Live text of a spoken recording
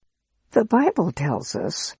The Bible tells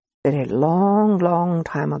us that a long, long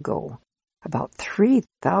time ago, about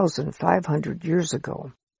 3,500 years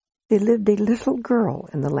ago, there lived a little girl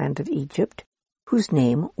in the land of Egypt whose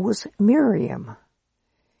name was Miriam.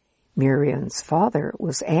 Miriam's father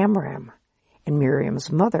was Amram, and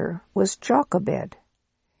Miriam's mother was Jochebed.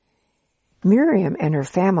 Miriam and her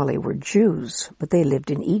family were Jews, but they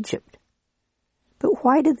lived in Egypt. But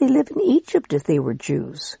why did they live in Egypt if they were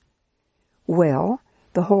Jews? Well,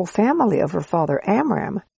 the whole family of her father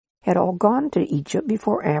Amram had all gone to Egypt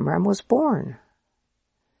before Amram was born.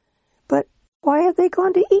 But why had they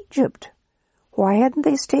gone to Egypt? Why hadn't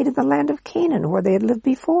they stayed in the land of Canaan where they had lived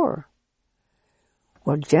before?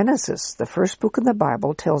 Well, Genesis, the first book in the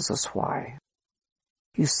Bible, tells us why.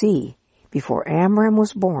 You see, before Amram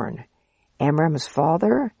was born, Amram's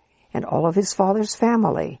father and all of his father's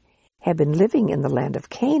family had been living in the land of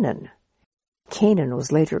Canaan. Canaan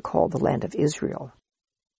was later called the land of Israel.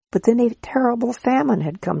 But then a terrible famine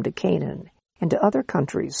had come to Canaan and to other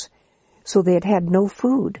countries, so they had had no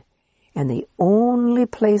food, and the only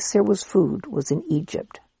place there was food was in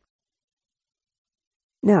Egypt.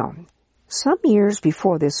 Now, some years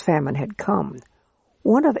before this famine had come,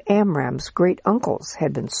 one of Amram's great uncles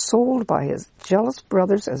had been sold by his jealous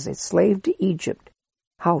brothers as a slave to Egypt.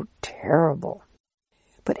 How terrible!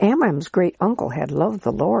 But Amram's great uncle had loved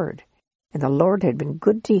the Lord, and the Lord had been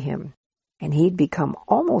good to him, and he'd become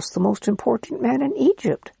almost the most important man in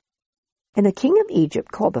Egypt. And the king of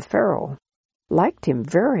Egypt, called the Pharaoh, liked him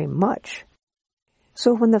very much.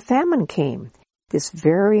 So when the famine came, this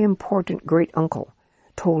very important great uncle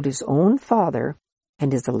told his own father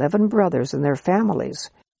and his 11 brothers and their families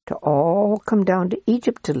to all come down to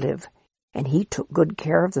Egypt to live, and he took good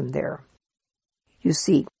care of them there. You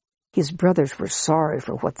see, his brothers were sorry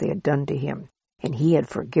for what they had done to him, and he had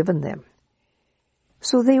forgiven them.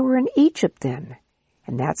 So they were in Egypt then,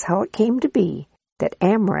 and that's how it came to be that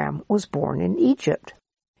Amram was born in Egypt.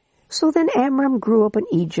 So then Amram grew up in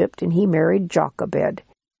Egypt, and he married Jochebed,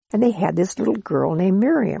 and they had this little girl named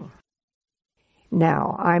Miriam.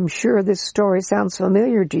 Now, I'm sure this story sounds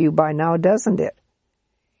familiar to you by now, doesn't it?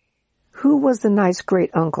 Who was the nice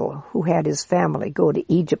great-uncle who had his family go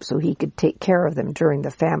to Egypt so he could take care of them during the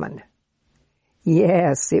famine?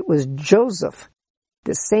 Yes, it was Joseph,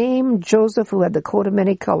 the same Joseph who had the coat of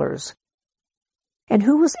many colors. And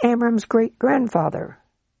who was Amram's great-grandfather?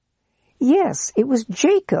 Yes, it was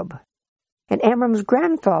Jacob. And Amram's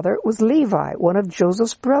grandfather was Levi, one of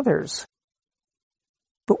Joseph's brothers.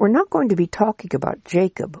 But we're not going to be talking about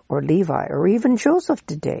Jacob or Levi or even Joseph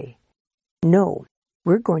today. No,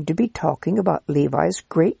 we're going to be talking about Levi's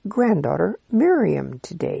great-granddaughter, Miriam,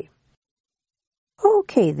 today.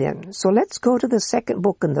 Okay then, so let's go to the second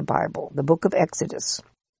book in the Bible, the book of Exodus.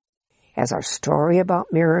 As our story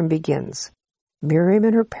about Miriam begins, Miriam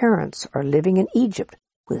and her parents are living in Egypt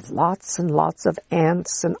with lots and lots of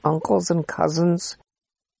aunts and uncles and cousins.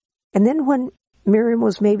 And then when Miriam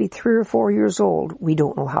was maybe 3 or 4 years old, we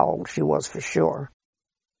don't know how old she was for sure,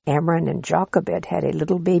 Amram and Jochebed had a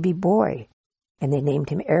little baby boy, and they named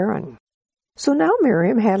him Aaron. So now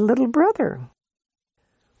Miriam had a little brother.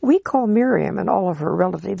 We call Miriam and all of her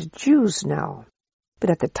relatives Jews now, but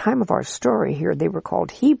at the time of our story here they were called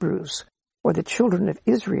Hebrews, or the children of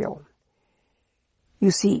Israel. You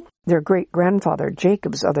see, their great-grandfather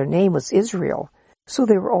Jacob's other name was Israel, so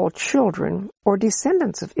they were all children or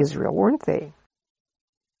descendants of Israel, weren't they?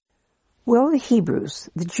 Well, the Hebrews,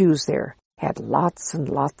 the Jews there, had lots and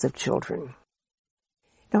lots of children.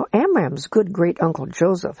 Now, Amram's good great-uncle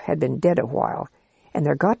Joseph had been dead a while, and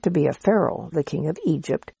there got to be a Pharaoh, the king of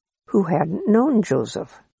Egypt, who hadn't known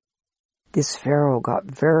Joseph. This Pharaoh got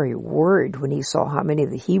very worried when he saw how many of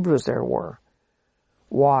the Hebrews there were.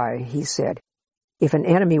 Why, he said, if an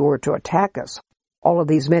enemy were to attack us, all of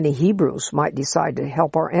these many Hebrews might decide to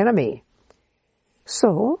help our enemy.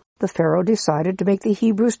 So the Pharaoh decided to make the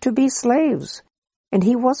Hebrews to be slaves, and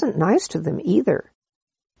he wasn't nice to them either.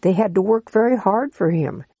 They had to work very hard for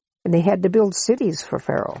him, and they had to build cities for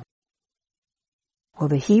Pharaoh. Well,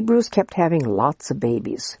 the Hebrews kept having lots of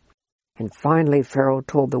babies, and finally Pharaoh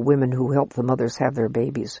told the women who helped the mothers have their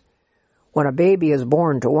babies, when a baby is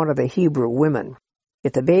born to one of the Hebrew women,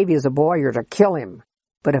 if the baby is a boy, you're to kill him,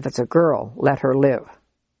 but if it's a girl, let her live.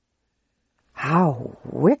 How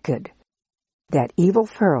wicked! That evil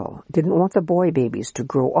Pharaoh didn't want the boy babies to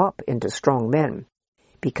grow up into strong men,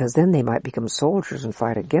 because then they might become soldiers and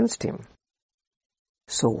fight against him.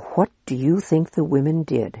 So what do you think the women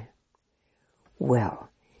did? Well,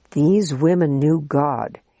 these women knew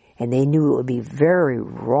God, and they knew it would be very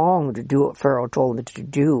wrong to do what Pharaoh told them to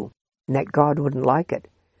do, and that God wouldn't like it.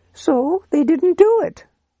 So they didn't do it.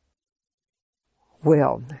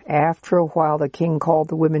 Well, after a while the king called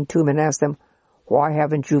the women to him and asked them, "Why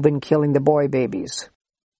haven't you been killing the boy babies?"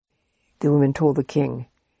 The women told the king,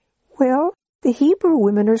 "Well, the Hebrew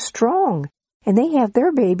women are strong, and they have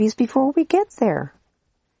their babies before we get there."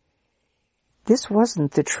 This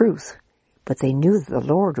wasn't the truth, but they knew that the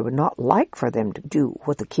Lord would not like for them to do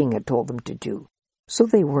what the king had told them to do, so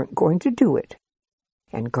they weren't going to do it.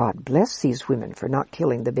 And God blessed these women for not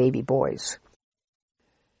killing the baby boys.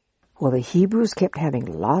 Well, the Hebrews kept having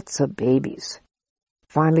lots of babies.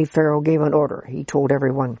 Finally, Pharaoh gave an order. He told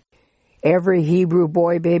everyone, "Every Hebrew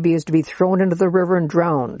boy baby is to be thrown into the river and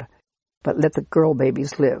drowned, but let the girl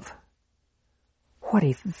babies live." What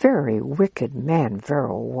a very wicked man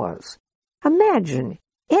Pharaoh was. Imagine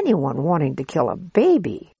anyone wanting to kill a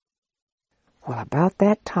baby. Well, about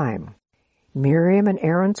that time, Miriam and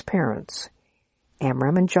Aaron's parents,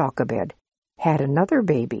 Amram and Jochebed, had another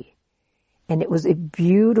baby, and it was a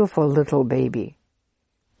beautiful little baby.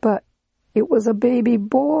 But it was a baby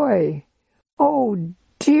boy. Oh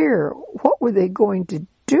dear, what were they going to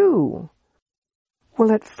do?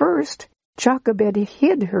 Well, at first, Jochebed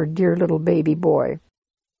hid her dear little baby boy.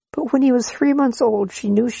 But when he was 3 months old, she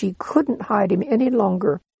knew she couldn't hide him any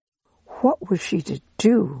longer. What was she to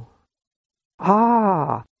do?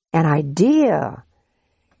 Ah, an idea!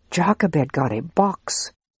 Jochebed got a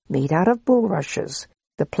box made out of bulrushes,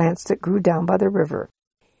 the plants that grew down by the river.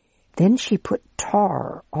 Then she put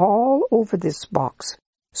tar all over this box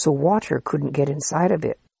so water couldn't get inside of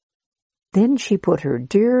it. Then she put her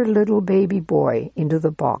dear little baby boy into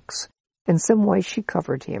the box, and some way she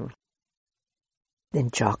covered him. Then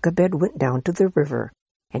Jochebed went down to the river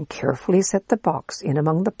and carefully set the box in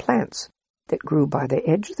among the plants that grew by the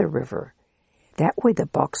edge of the river. That way the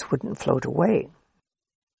box wouldn't float away.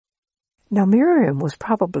 Now Miriam was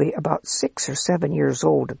probably about 6 or 7 years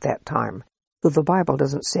old at that time, though the Bible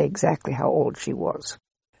doesn't say exactly how old she was.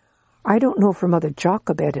 I don't know if her mother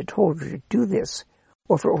Jochebed had told her to do this,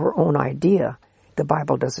 or for her own idea. The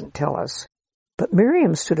Bible doesn't tell us. But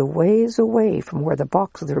Miriam stood a ways away from where the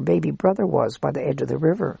box with her baby brother was by the edge of the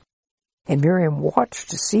river, and Miriam watched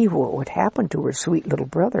to see what would happen to her sweet little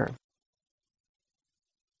brother.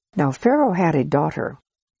 Now Pharaoh had a daughter,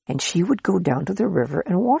 and she would go down to the river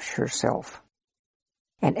and wash herself.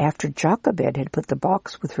 And after Jochebed had put the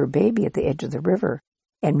box with her baby at the edge of the river,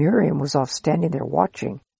 and Miriam was off standing there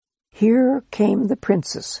watching, here came the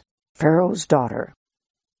princess, Pharaoh's daughter,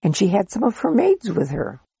 and she had some of her maids with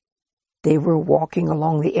her. They were walking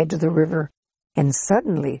along the edge of the river, and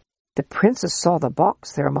suddenly the princess saw the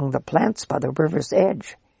box there among the plants by the river's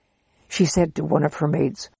edge. She said to one of her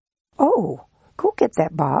maids, "Oh, go get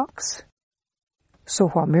that box." So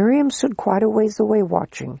while Miriam stood quite a ways away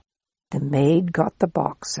watching, the maid got the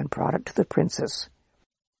box and brought it to the princess.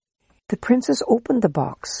 The princess opened the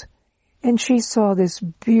box, and she saw this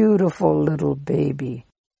beautiful little baby,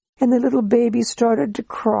 and the little baby started to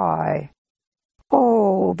cry.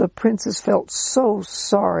 Oh, the princess felt so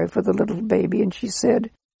sorry for the little baby, and she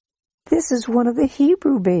said, "This is one of the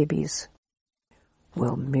Hebrew babies."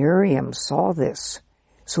 Well, Miriam saw this.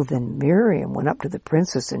 So then Miriam went up to the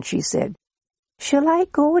princess and she said, "Shall I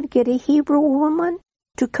go and get a Hebrew woman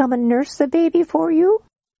to come and nurse the baby for you?"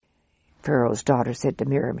 Pharaoh's daughter said to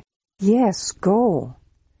Miriam, "Yes, go."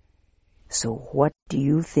 So what do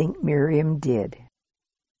you think Miriam did?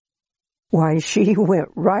 Why, she went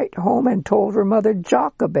right home and told her mother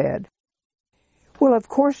Jochebed. Well, of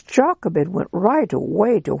course, Jochebed went right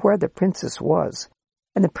away to where the princess was,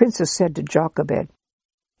 and the princess said to Jochebed,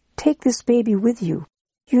 "Take this baby with you.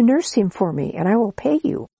 You nurse him for me, and I will pay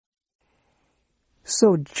you."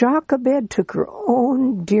 So Jochebed took her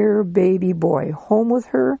own dear baby boy home with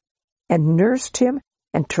her and nursed him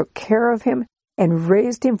and took care of him and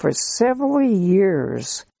raised him for several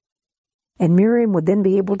years. And Miriam would then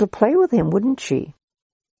be able to play with him, wouldn't she?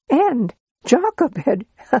 And Jochebed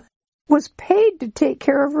was paid to take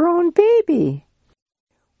care of her own baby.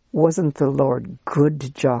 Wasn't the Lord good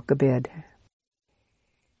to Jochebed?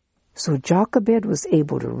 So Jochebed was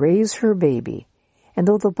able to raise her baby, and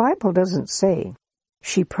though the Bible doesn't say,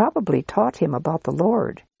 she probably taught him about the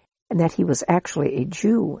Lord, and that he was actually a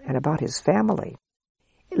Jew and about his family.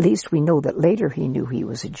 At least we know that later he knew he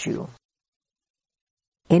was a Jew.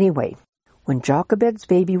 Anyway, when Jochebed's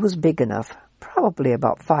baby was big enough, probably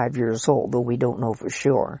about 5 years old, though we don't know for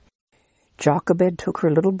sure, Jochebed took her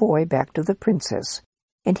little boy back to the princess,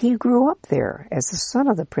 and he grew up there as the son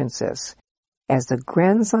of the princess, as the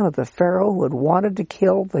grandson of the Pharaoh who had wanted to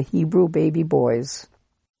kill the Hebrew baby boys.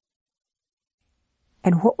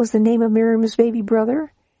 And what was the name of Miriam's baby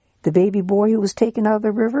brother? The baby boy who was taken out of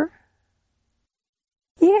the river?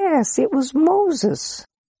 Yes, it was Moses.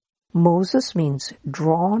 Moses means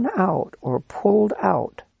drawn out or pulled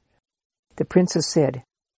out. The princess said,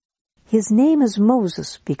 "His name is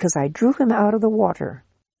Moses because I drew him out of the water."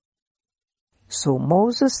 So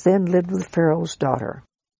Moses then lived with Pharaoh's daughter,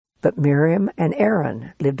 but Miriam and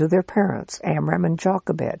Aaron lived with their parents, Amram and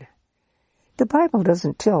Jochebed. The Bible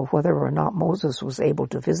doesn't tell whether or not Moses was able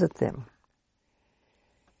to visit them.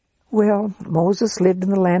 Well, Moses lived in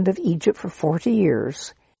the land of Egypt for 40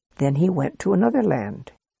 years. Then he went to another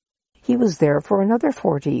land. He was there for another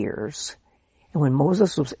 40 years. And when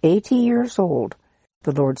Moses was 80 years old,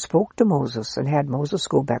 the Lord spoke to Moses and had Moses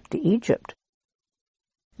go back to Egypt.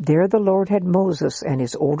 There the Lord had Moses and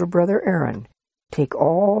his older brother Aaron take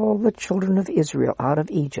all the children of Israel out of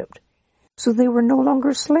Egypt. So they were no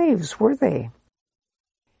longer slaves, were they?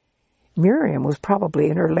 Miriam was probably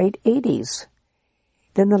in her late 80s.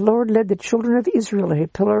 Then the Lord led the children of Israel in a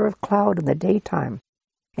pillar of cloud in the daytime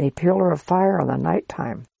and a pillar of fire on the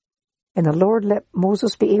nighttime. And the Lord let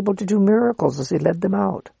Moses be able to do miracles as he led them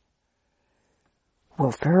out.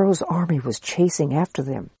 Well, Pharaoh's army was chasing after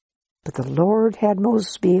them, but the Lord had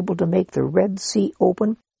Moses be able to make the Red Sea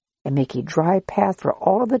open and make a dry path for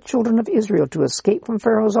all of the children of Israel to escape from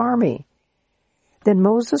Pharaoh's army. Then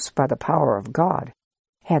Moses, by the power of God,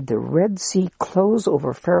 had the Red Sea close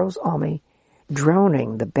over Pharaoh's army,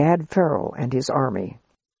 drowning the bad Pharaoh and his army.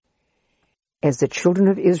 As the children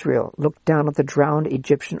of Israel looked down at the drowned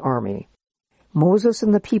Egyptian army, Moses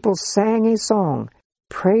and the people sang a song,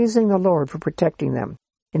 praising the Lord for protecting them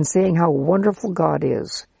and saying how wonderful God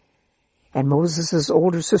is. And Moses'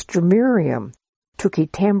 older sister Miriam took a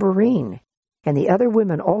tambourine, and the other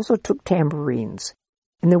women also took tambourines,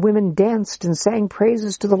 and the women danced and sang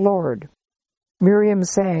praises to the Lord. Miriam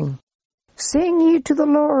sang, "Sing ye to the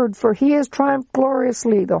Lord, for he has triumphed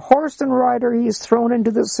gloriously. The horse and rider he has thrown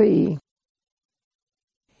into the sea."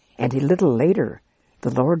 And a little later,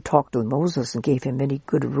 the Lord talked with Moses and gave him many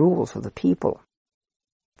good rules for the people.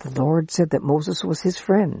 The Lord said that Moses was his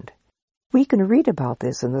friend. We can read about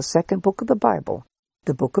this in the second book of the Bible,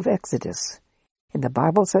 the book of Exodus. And the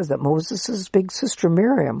Bible says that Moses' big sister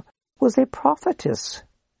Miriam was a prophetess.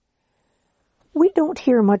 We don't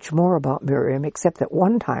hear much more about Miriam except that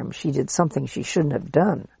one time she did something she shouldn't have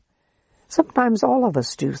done. Sometimes all of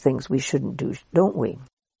us do things we shouldn't do, don't we?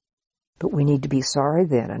 But we need to be sorry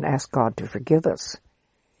then and ask God to forgive us.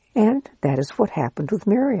 And that is what happened with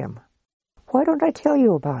Miriam. Why don't I tell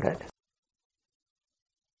you about it?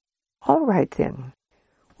 All right then.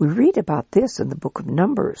 We read about this in the book of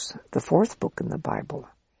Numbers, the fourth book in the Bible.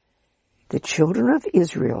 The children of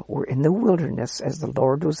Israel were in the wilderness as the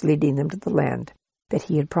Lord was leading them to the land that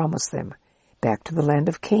he had promised them, back to the land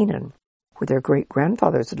of Canaan, where their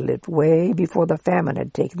great-grandfathers had lived way before the famine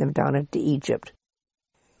had taken them down into Egypt.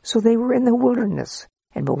 So they were in the wilderness,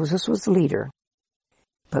 and Moses was the leader.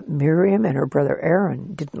 But Miriam and her brother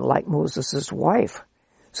Aaron didn't like Moses' wife,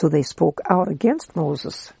 so they spoke out against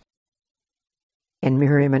Moses. And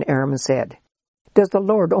Miriam and Aaron said, "Does the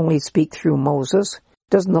Lord only speak through Moses?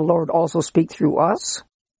 Doesn't the Lord also speak through us?"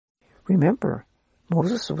 Remember,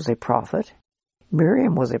 Moses was a prophet,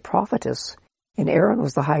 Miriam was a prophetess, and Aaron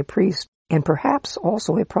was the high priest, and perhaps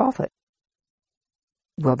also a prophet.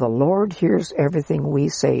 Well, the Lord hears everything we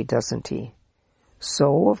say, doesn't he?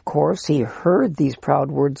 So, of course, he heard these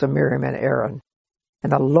proud words of Miriam and Aaron,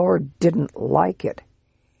 and the Lord didn't like it.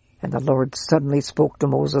 And the Lord suddenly spoke to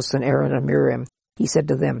Moses and Aaron and Miriam. He said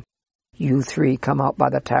to them, "You three come out by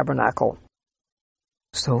the tabernacle."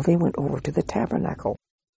 So they went over to the tabernacle,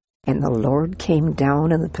 and the Lord came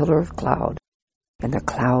down in the pillar of cloud, and the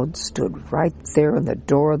cloud stood right there in the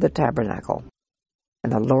door of the tabernacle.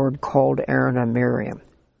 And the Lord called Aaron and Miriam.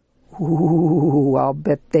 Ooh, I'll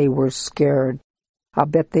bet they were scared. I'll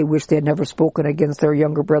bet they wished they had never spoken against their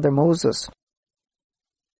younger brother Moses.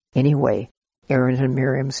 Anyway, Aaron and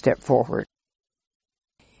Miriam stepped forward.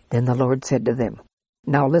 Then the Lord said to them,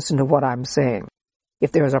 "Now listen to what I'm saying.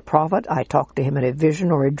 If there is a prophet, I talk to him in a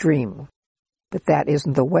vision or a dream. But that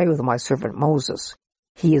isn't the way with my servant Moses.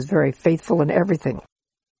 He is very faithful in everything.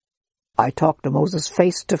 I talk to Moses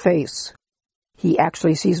face to face. He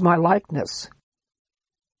actually sees my likeness.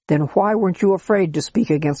 Then why weren't you afraid to speak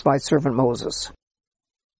against my servant Moses?"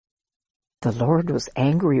 The Lord was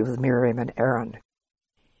angry with Miriam and Aaron.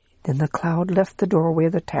 Then the cloud left the doorway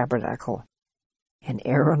of the tabernacle, and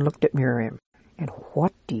Aaron looked at Miriam, and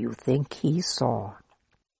what do you think he saw?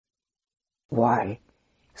 Why,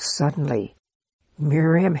 suddenly,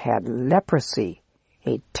 Miriam had leprosy,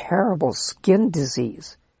 a terrible skin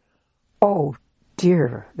disease. Oh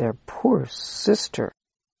dear, their poor sister.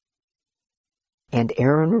 And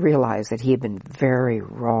Aaron realized that he had been very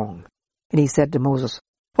wrong, and he said to Moses,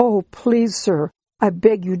 "Oh, please, sir, I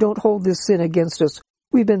beg you, don't hold this sin against us.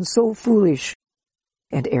 We've been so foolish."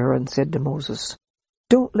 And Aaron said to Moses,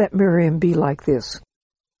 "Don't let Miriam be like this."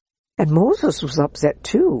 And Moses was upset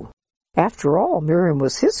too. After all, Miriam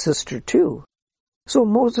was his sister too. So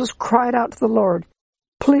Moses cried out to the Lord,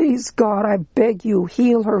 "Please, God, I beg you,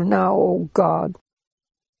 heal her now, O God."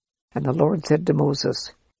 And the Lord said to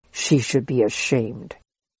Moses, "She should be ashamed.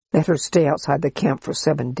 Let her stay outside the camp for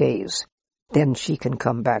 7 days. Then she can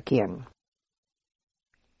come back in."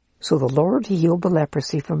 So the Lord healed the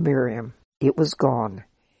leprosy from Miriam. It was gone.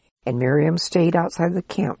 And Miriam stayed outside the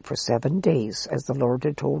camp for 7 days, as the Lord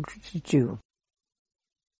had told her to do.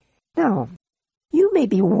 Now, you may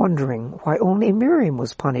be wondering why only Miriam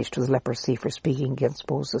was punished with leprosy for speaking against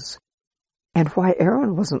Moses, and why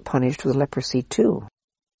Aaron wasn't punished with leprosy too.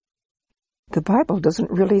 The Bible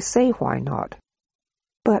doesn't really say why not.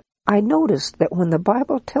 But I noticed that when the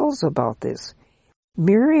Bible tells about this,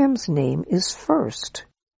 Miriam's name is first.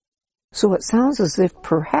 So it sounds as if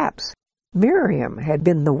perhaps Miriam had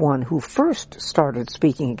been the one who first started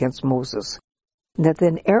speaking against Moses, and that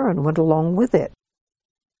then Aaron went along with it.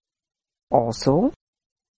 Also,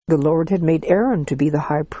 the Lord had made Aaron to be the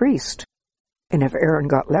high priest, and if Aaron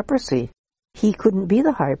got leprosy, he couldn't be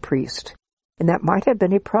the high priest, and that might have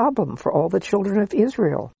been a problem for all the children of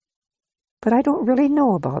Israel. But I don't really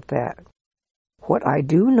know about that. What I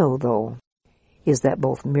do know, though, is that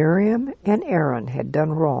both Miriam and Aaron had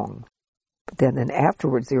done wrong. But then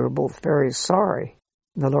afterwards they were both very sorry,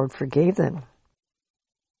 and the Lord forgave them.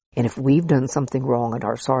 And if we've done something wrong and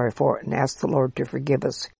are sorry for it and ask the Lord to forgive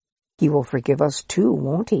us, He will forgive us too,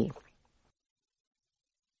 won't He?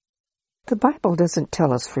 The Bible doesn't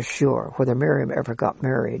tell us for sure whether Miriam ever got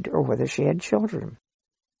married or whether she had children.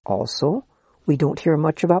 Also, we don't hear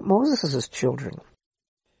much about Moses' children.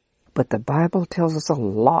 But the Bible tells us a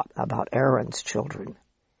lot about Aaron's children.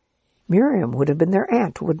 Miriam would have been their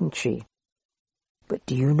aunt, wouldn't she? But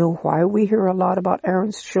do you know why we hear a lot about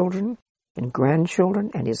Aaron's children and grandchildren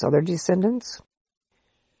and his other descendants?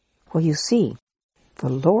 Well, you see, the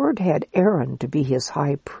Lord had Aaron to be his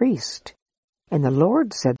high priest, and the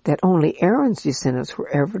Lord said that only Aaron's descendants were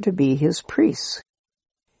ever to be his priests.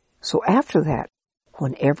 So after that,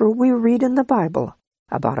 whenever we read in the Bible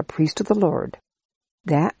about a priest of the Lord,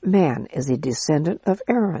 that man is a descendant of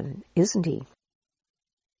Aaron, isn't he?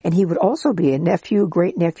 And he would also be a nephew,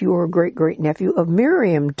 great-nephew, or great-great-nephew of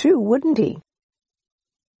Miriam too, wouldn't he?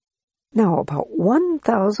 Now, about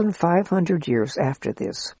 1,500 years after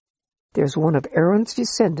this, there's one of Aaron's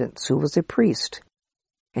descendants who was a priest,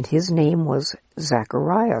 and his name was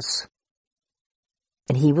Zacharias.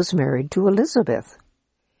 And he was married to Elizabeth.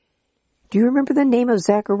 Do you remember the name of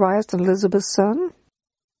Zacharias and Elizabeth's son?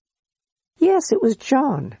 Yes, it was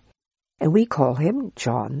John, and we call him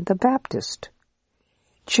John the Baptist.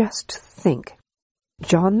 Just think,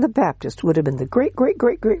 John the Baptist would have been the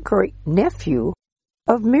great-great-great-great-great-nephew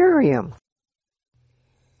of Miriam.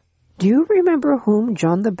 Do you remember whom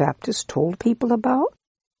John the Baptist told people about?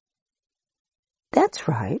 That's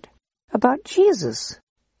right, about Jesus.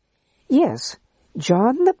 Yes,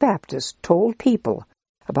 John the Baptist told people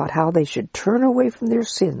about how they should turn away from their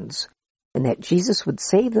sins and that Jesus would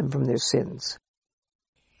save them from their sins.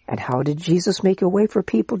 And how did Jesus make a way for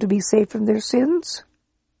people to be saved from their sins?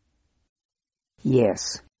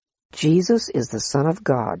 Yes, Jesus is the Son of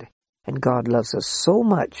God, and God loves us so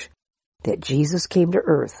much that Jesus came to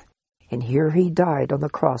earth, and here he died on the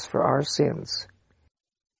cross for our sins.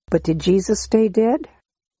 But did Jesus stay dead?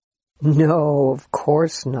 No, of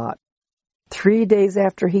course not. 3 days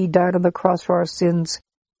after he died on the cross for our sins,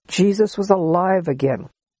 Jesus was alive again,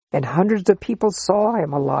 and hundreds of people saw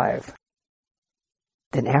him alive.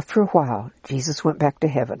 Then after a while, Jesus went back to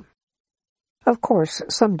heaven. Of course,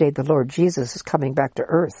 someday the Lord Jesus is coming back to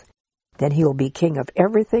earth. Then he will be king of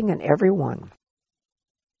everything and everyone.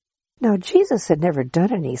 Now, Jesus had never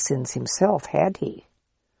done any sins himself, had he?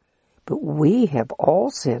 But we have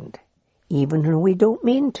all sinned, even when we don't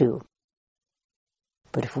mean to.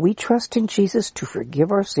 But if we trust in Jesus to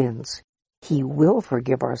forgive our sins, he will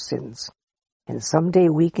forgive our sins. And someday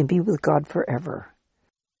we can be with God forever.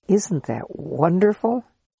 Isn't that wonderful?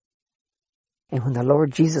 And when the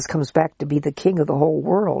Lord Jesus comes back to be the King of the whole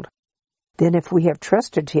world, then if we have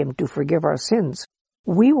trusted him to forgive our sins,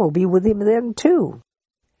 we will be with him then too.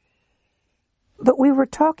 But we were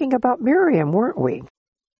talking about Miriam, weren't we?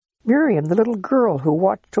 Miriam, the little girl who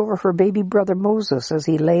watched over her baby brother Moses as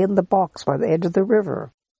he lay in the box by the edge of the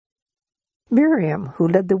river. Miriam, who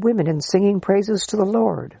led the women in singing praises to the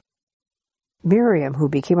Lord. Miriam, who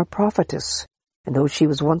became a prophetess, and though she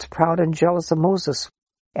was once proud and jealous of Moses,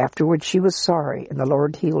 afterwards she was sorry, and the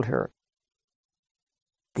Lord healed her.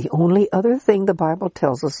 The only other thing the Bible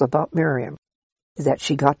tells us about Miriam is that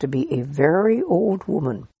she got to be a very old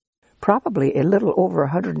woman, probably a little over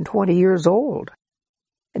 120 years old.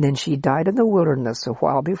 And then she died in the wilderness a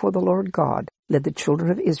while before the Lord God led the children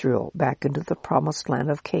of Israel back into the promised land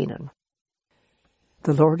of Canaan.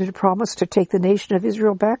 The Lord had promised to take the nation of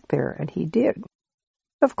Israel back there, and he did.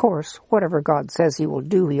 Of course, whatever God says he will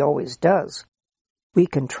do, he always does. We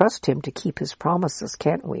can trust him to keep his promises,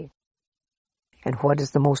 can't we? And what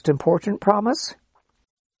is the most important promise?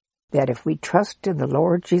 That if we trust in the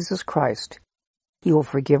Lord Jesus Christ, he will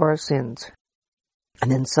forgive our sins. And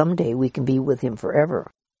then someday we can be with him forever.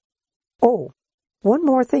 Oh, one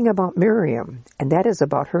more thing about Miriam, and that is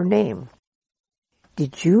about her name.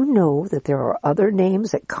 Did you know that there are other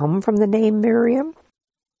names that come from the name Miriam?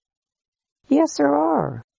 Yes, there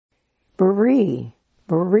are. Marie,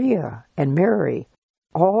 Maria, and Mary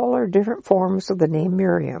all are different forms of the name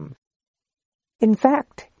Miriam. In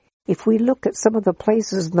fact, if we look at some of the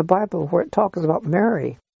places in the Bible where it talks about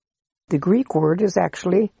Mary, the Greek word is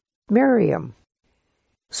actually Miriam.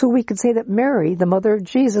 So we could say that Mary, the mother of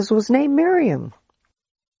Jesus, was named Miriam.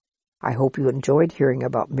 I hope you enjoyed hearing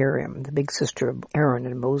about Miriam, the big sister of Aaron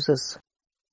and Moses.